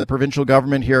intervention from the provincial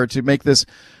government here to make this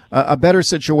a better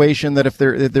situation, that if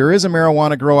there is a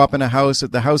marijuana grow up in a house,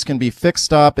 that the house can be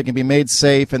fixed up, it can be made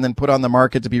safe, and then put on the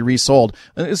market to be resold.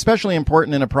 Especially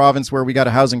important in a province where we got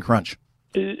a housing crunch.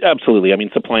 Absolutely. I mean,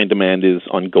 supply and demand is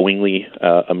ongoingly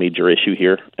a major issue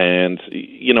here. And,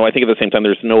 I think at the same time,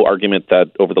 there's no argument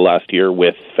that over the last year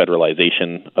with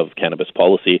federalization of cannabis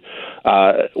policy,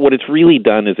 what it's really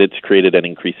done is it's created an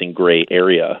increasing gray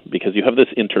area, because you have this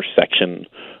intersection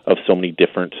of so many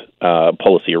different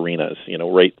policy arenas.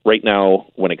 Right now,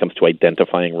 when it comes to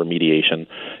identifying remediation,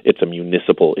 it's a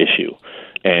municipal issue.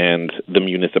 And the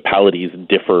municipalities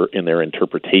differ in their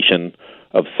interpretation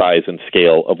of size and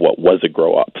scale of what was a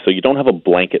grow-up. So you don't have a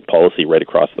blanket policy right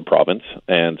across the province,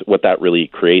 and what that really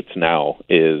creates now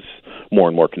is more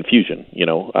and more confusion.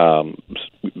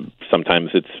 Sometimes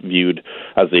it's viewed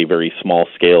as a very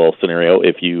small-scale scenario.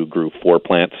 If you grew 4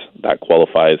 plants, that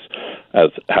qualifies as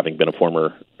having been a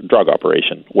former drug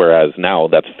operation, whereas now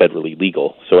that's federally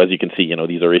legal. So as you can see,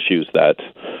 these are issues that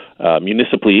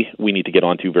municipally we need to get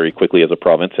onto very quickly as a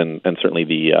province, and certainly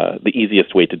the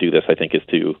easiest way to do this, I think, is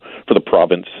for the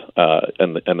province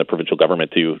and the provincial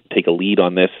government to take a lead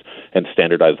on this and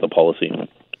standardize the policy.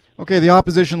 Okay, the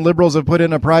opposition Liberals have put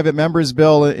in a private members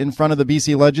bill in front of the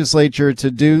BC legislature to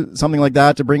do something like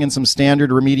that, to bring in some standard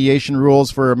remediation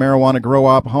rules for a marijuana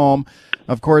grow-op home.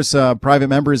 Of course, private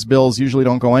members bills usually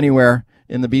don't go anywhere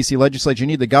in the BC legislature. You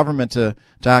need the government to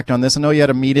act on this. I know you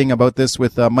had a meeting about this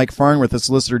with Mike Farnworth, the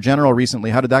Solicitor General, recently.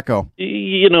 How did that go?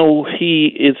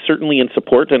 He is certainly in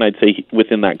support, and I'd say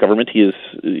within that government he is,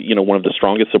 one of the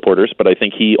strongest supporters, but I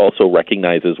think he also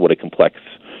recognizes what a complex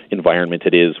environment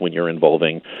it is when you're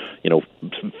involving,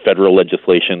 federal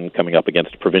legislation coming up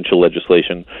against provincial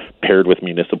legislation paired with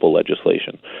municipal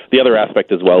legislation. The other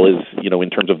aspect as well is, in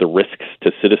terms of the risks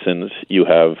to citizens, you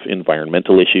have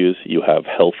environmental issues, you have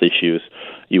health issues,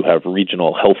 you have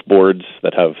regional health boards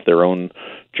that have their own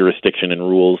jurisdiction and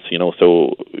rules,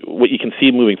 so what you can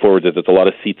see moving forward is it's a lot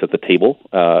of seats at the table.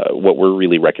 What we're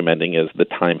really recommending is the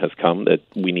time has come that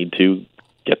we need to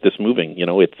get this moving.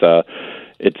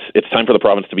 It's time for the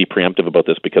province to be preemptive about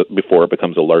this before it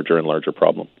becomes a larger and larger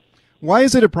problem. Why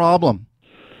is it a problem?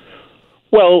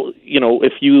 Well,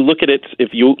 if you look at it, if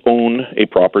you own a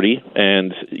property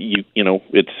and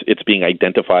it's being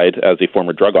identified as a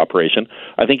former drug operation,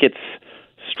 I think it's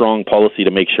strong policy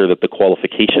to make sure that the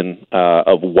qualification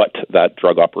of what that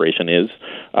drug operation is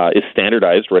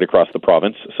standardized right across the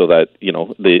province, so that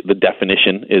the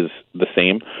definition is the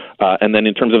same. And then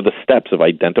in terms of the steps of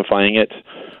identifying it,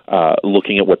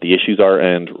 looking at what the issues are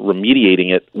and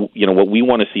remediating it, what we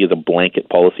want to see is a blanket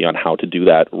policy on how to do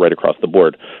that right across the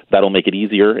board. That'll make it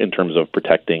easier in terms of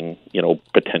protecting,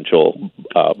 potential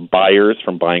buyers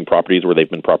from buying properties where they've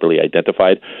been properly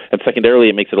identified. And secondarily,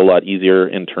 it makes it a lot easier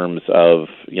in terms of,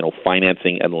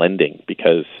 financing and lending,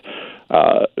 because,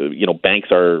 banks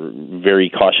are very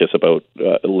cautious about,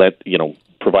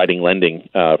 providing lending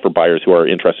for buyers who are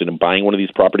interested in buying one of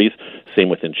these properties. Same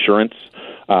with insurance.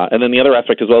 And then the other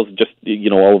aspect as well is just,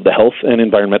 all of the health and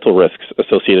environmental risks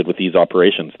associated with these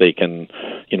operations. They can,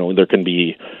 there can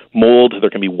be mold, there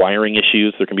can be wiring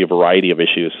issues, there can be a variety of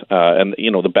issues. And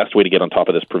the best way to get on top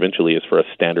of this provincially is for a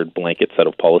standard blanket set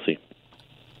of policy.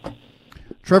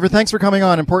 Trevor, thanks for coming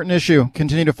on. Important issue.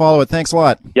 Continue to follow it. Thanks a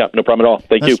lot. Yeah, no problem at all.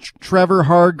 Thank you. Trevor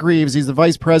Hargreaves. He's the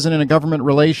Vice President of Government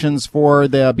Relations for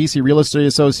the BC Real Estate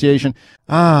Association.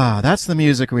 That's the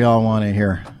music we all want to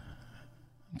hear.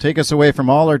 Take us away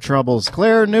from all our troubles.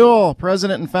 Claire Newell,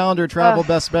 President and Founder, Travel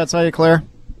Best Bets. How are you, Claire?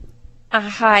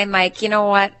 Hi, Mike. You know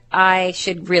what? I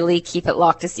should really keep it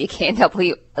locked to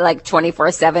CKNW like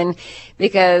 24/7,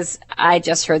 because I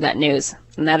just heard that news,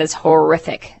 and that is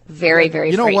horrific. Very,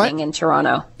 very frightening in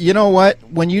Toronto. You know what?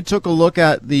 When you took a look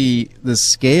at the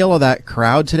scale of that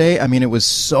crowd today, I mean, it was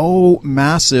so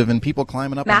massive, and people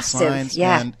climbing up on signs.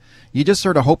 Yeah. And you just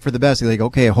sort of hope for the best. You're like,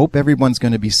 okay, I hope everyone's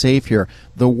going to be safe here.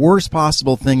 The worst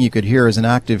possible thing you could hear is an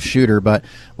active shooter. But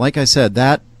like I said,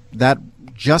 that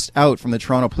just out from the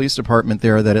Toronto Police Department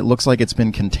there, that it looks like it's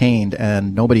been contained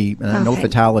and nobody, no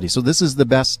fatality. So this is the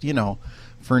best,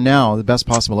 for now, the best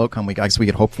possible outcome we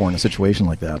could hope for in a situation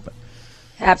like that. But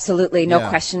Absolutely. No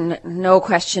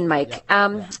question, Mike.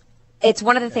 It's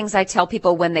one of the things I tell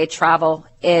people when they travel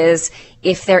is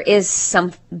if there is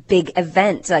some big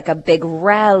event, like a big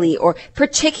rally, or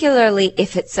particularly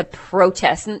if it's a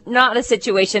protest, not a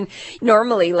situation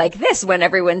normally like this when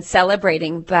everyone's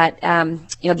celebrating, but,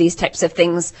 these types of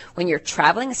things when you're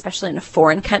traveling, especially in a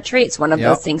foreign country, it's one of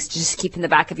those things to just keep in the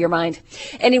back of your mind.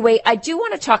 Anyway, I do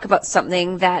want to talk about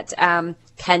something that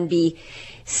can be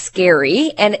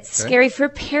scary, and it's scary for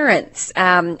parents.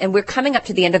 And we're coming up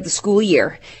to the end of the school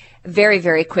year very,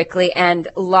 very quickly, and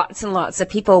lots of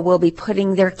people will be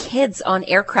putting their kids on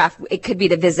aircraft. It could be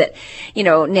to visit,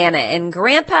 Nana and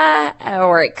Grandpa,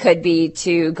 or it could be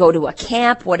to go to a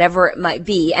camp, whatever it might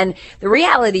be. And the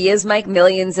reality is, Mike,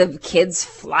 millions of kids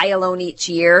fly alone each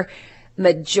year,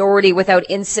 majority without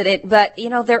incident. But,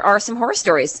 there are some horror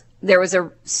stories. There was one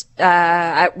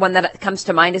that comes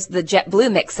to mind is the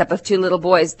JetBlue mix-up of two little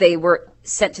boys. They were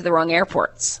sent to the wrong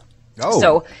airports. Oh.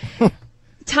 So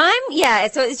so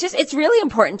it's really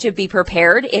important to be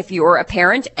prepared if you're a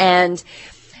parent. And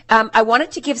I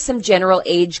wanted to give some general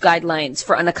age guidelines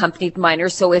for unaccompanied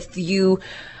minors. So if you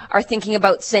are thinking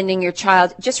about sending your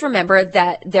child, just remember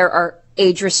that there are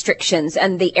age restrictions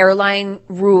and the airline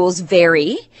rules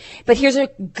vary. But here's a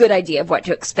good idea of what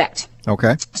to expect.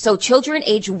 Okay. So children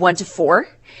age 1 to 4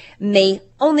 may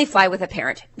only fly with a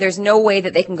parent. There's no way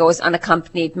that they can go as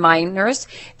unaccompanied minors.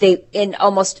 In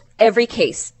almost every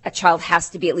case, a child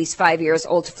has to be at least 5 years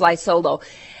old to fly solo.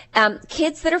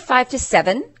 Kids that are 5 to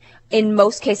 7, in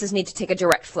most cases, need to take a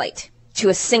direct flight to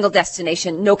a single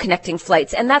destination, no connecting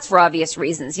flights. And that's for obvious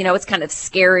reasons. It's kind of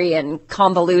scary and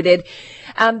convoluted.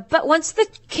 But once the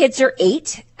kids are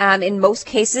 8, in most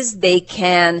cases, they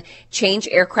can change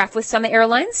aircraft with some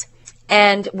airlines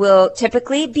and will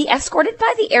typically be escorted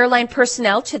by the airline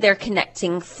personnel to their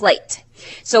connecting flight.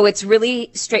 So it's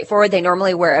really straightforward. They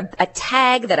normally wear a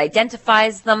tag that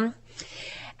identifies them.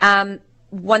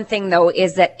 One thing, though,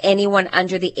 is that anyone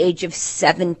under the age of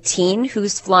 17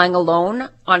 who's flying alone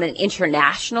on an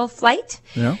international flight,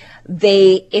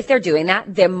 if they're doing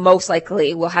that, they most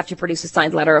likely will have to produce a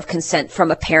signed letter of consent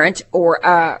from a parent or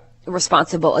a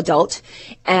responsible adult.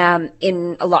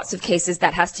 In lots of cases,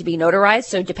 that has to be notarized.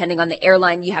 So depending on the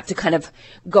airline, you have to kind of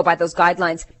go by those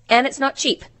guidelines. And it's not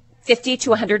cheap. $50 to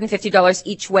 $150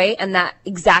 each way, and that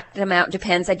exact amount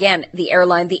depends, again, the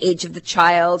airline, the age of the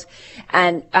child,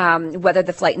 and whether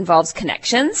the flight involves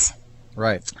connections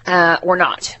or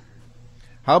not.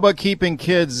 How about keeping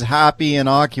kids happy and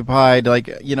occupied? Like,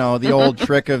 the old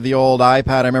trick of the old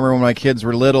iPad. I remember when my kids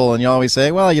were little, and you always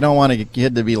say, well, you don't want a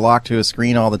kid to be locked to a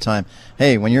screen all the time.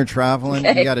 Hey, when you're traveling,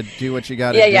 you got to do what you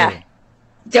got to do. Yeah.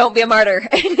 Don't be a martyr.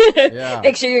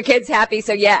 Make sure your kid's happy.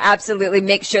 So absolutely.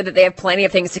 Make sure that they have plenty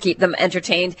of things to keep them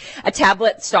entertained. A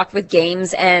tablet stocked with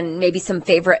games and maybe some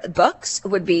favorite books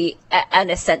would be an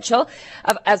essential,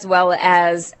 as well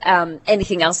as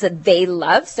anything else that they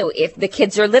love. So if the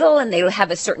kids are little and they have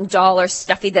a certain doll or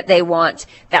stuffy that they want,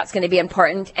 that's going to be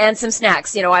important. And some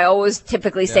snacks. I always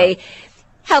typically say,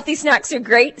 healthy snacks are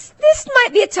great. This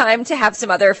might be a time to have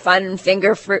some other fun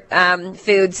finger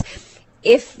foods.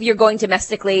 If you're going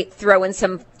domestically, throw in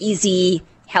some easy,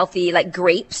 healthy, like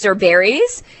grapes or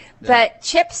berries. But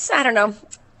chips, I don't know.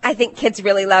 I think kids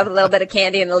really love a little bit of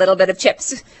candy and a little bit of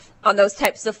chips on those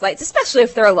types of flights, especially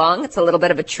if they're long. It's a little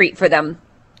bit of a treat for them.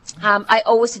 I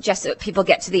always suggest that people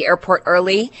get to the airport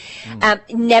early.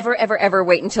 Never, ever, ever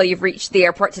wait until you've reached the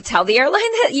airport to tell the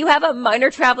airline that you have a minor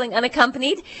traveling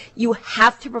unaccompanied. You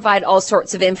have to provide all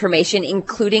sorts of information,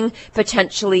 including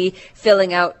potentially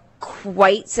filling out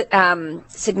quite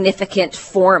significant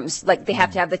forms. Like they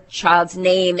have to have the child's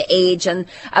name, age, and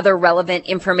other relevant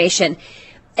information.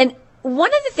 And one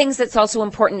of the things that's also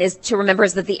important is to remember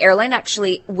is that the airline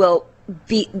actually will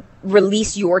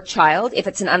release your child, if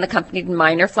it's an unaccompanied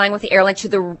minor flying with the airline, to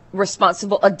the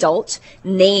responsible adult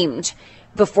named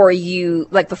before you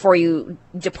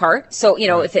depart. So,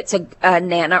 if it's a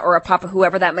Nana or a Papa,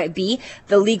 whoever that might be,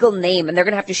 the legal name, and they're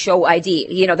going to have to show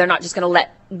ID. They're not just going to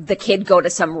let the kid go to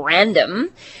some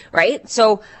random, right?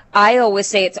 So I always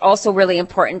say it's also really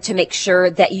important to make sure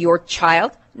that your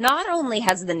child not only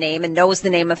has the name and knows the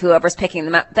name of whoever's picking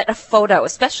them up, but a photo,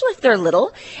 especially if they're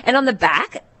little. And on the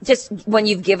back, just when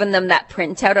you've given them that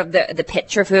printout of the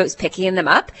picture of who's picking them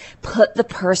up, put the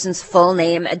person's full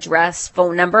name, address,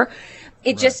 phone number.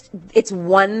 It's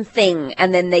one thing,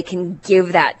 and then they can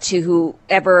give that to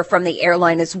whoever from the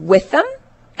airline is with them.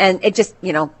 And it just,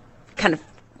 kind of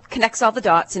connects all the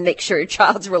dots and makes sure your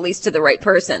child's released to the right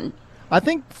person. I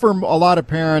think for a lot of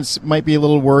parents it might be a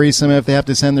little worrisome if they have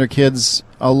to send their kids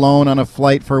alone on a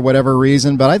flight for whatever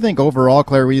reason. But I think overall,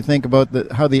 Claire, when you think about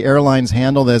how the airlines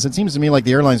handle this, it seems to me like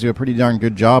the airlines do a pretty darn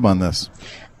good job on this.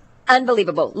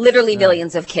 Unbelievable. Literally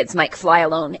millions of kids might fly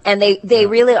alone. And they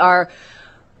really are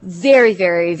very,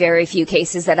 very, very few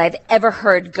cases that I've ever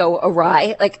heard go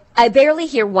awry. Like, I barely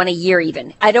hear one a year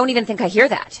even. I don't even think I hear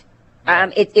that.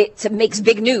 It makes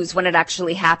big news when it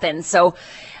actually happens. So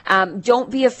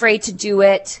don't be afraid to do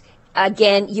it.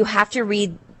 Again, you have to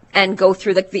read and go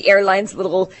through the airline's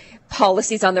little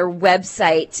policies on their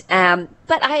website.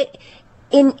 But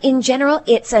in general,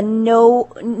 it's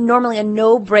normally a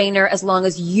no-brainer as long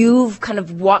as you've kind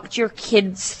of walked your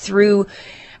kids through,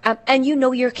 and you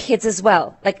know your kids as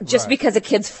well. Like, just because a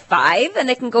kid's 5 and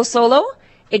they can go solo,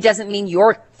 it doesn't mean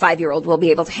your 5-year-old will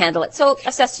be able to handle it. So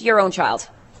assess your own child.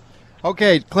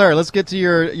 Okay, Claire, let's get to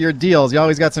your deals. You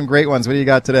always got some great ones. What do you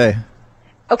got today?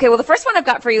 Okay, well, the first one I've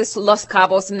got for you is Los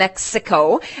Cabos,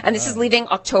 Mexico, and this is leaving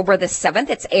October the 7th.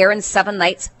 It's air and 7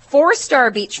 nights,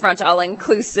 4-star beachfront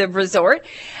all-inclusive resort.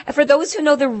 And for those who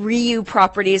know the Riu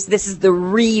properties, this is the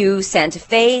Riu Santa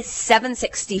Fe,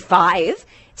 $765,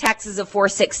 taxes of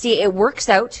 $460. It works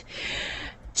out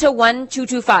to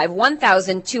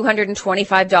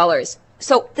 $1,225.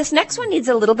 So this next one needs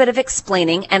a little bit of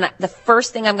explaining, and the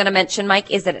first thing I'm going to mention, Mike,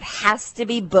 is that it has to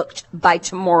be booked by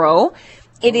tomorrow.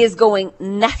 It is going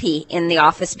nutty in the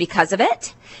office because of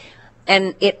it,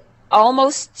 and it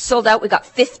almost sold out. We got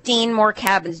 15 more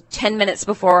cabins 10 minutes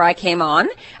before I came on.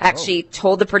 I actually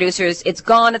told the producers, it's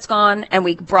gone, and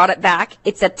we brought it back.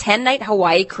 It's a 10-night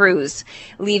Hawaii cruise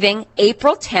leaving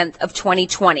April 10th of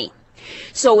 2020.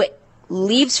 So it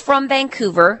leaves from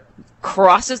Vancouver,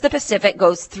 crosses the Pacific,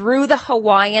 goes through the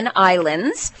Hawaiian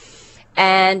Islands,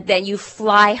 and then you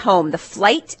fly home. The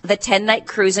flight, the 10-night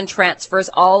cruise, and transfers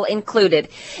all included.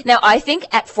 Now, I think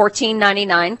at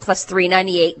 $14.99 plus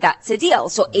 $3.98, that's a deal.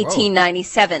 So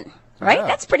 $18.97, right? Yeah.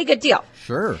 That's a pretty good deal.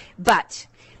 Sure. But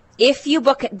if you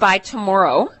book it by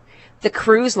tomorrow, the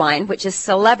cruise line, which is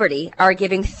Celebrity, are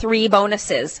giving 3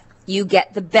 bonuses. You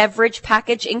get the beverage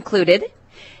package included,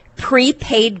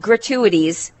 prepaid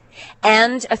gratuities,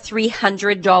 and a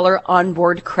 $300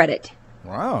 onboard credit.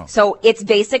 Wow. So it's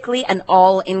basically an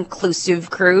all-inclusive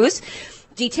cruise.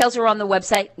 Details are on the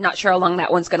website. Not sure how long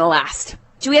that one's going to last.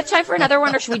 Do we have time for another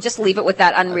one, or should we just leave it with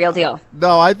that unreal deal?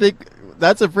 No, I think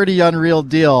that's a pretty unreal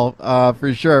deal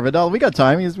for sure. But no, we got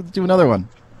time. Let's do another one.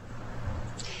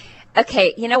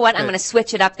 Okay, you know what? I'm going to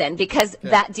switch it up then, because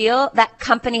that deal, that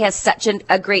company has such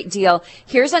a great deal.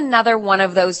 Here's another one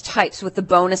of those types with the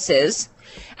bonuses.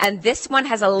 And this one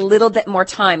has a little bit more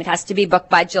time. It has to be booked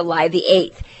by July the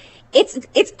 8th.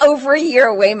 It's over a year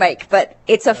away, Mike, but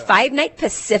it's a 5-night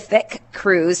Pacific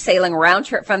cruise sailing round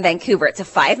trip from Vancouver. It's a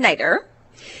 5-nighter.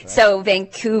 So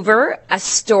Vancouver,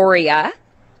 Astoria,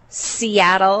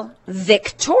 Seattle,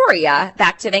 Victoria,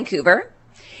 back to Vancouver.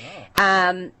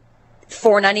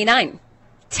 $4.99.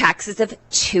 Taxes of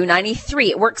 $2.93.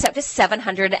 It works out to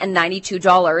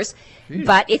 $792.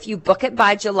 But if you book it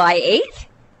by July 8th,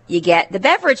 you get the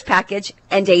beverage package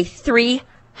and a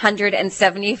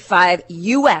 $375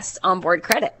 US onboard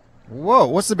credit. Whoa,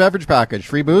 what's the beverage package?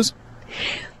 Free booze?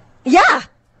 Yeah.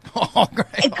 Oh,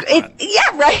 great. Yeah,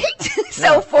 right?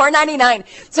 So $4.99.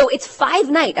 So it's a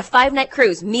 5-night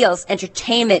cruise, meals,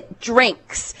 entertainment,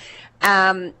 drinks.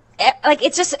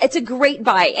 It's a great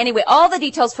buy. Anyway, all the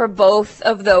details for both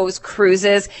of those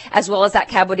cruises, as well as that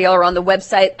Cabo deal, are on the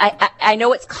website. I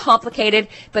know it's complicated,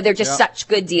 but they're just such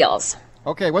good deals.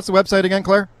 Okay, what's the website again,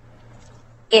 Claire?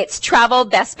 It's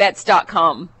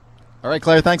travelbestbets.com. All right,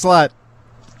 Claire, thanks a lot.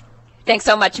 Thanks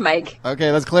so much, Mike. Okay,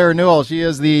 that's Claire Newell. She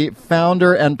is the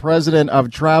founder and president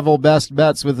of Travel Best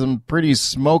Bets with some pretty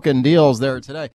smoking deals there today.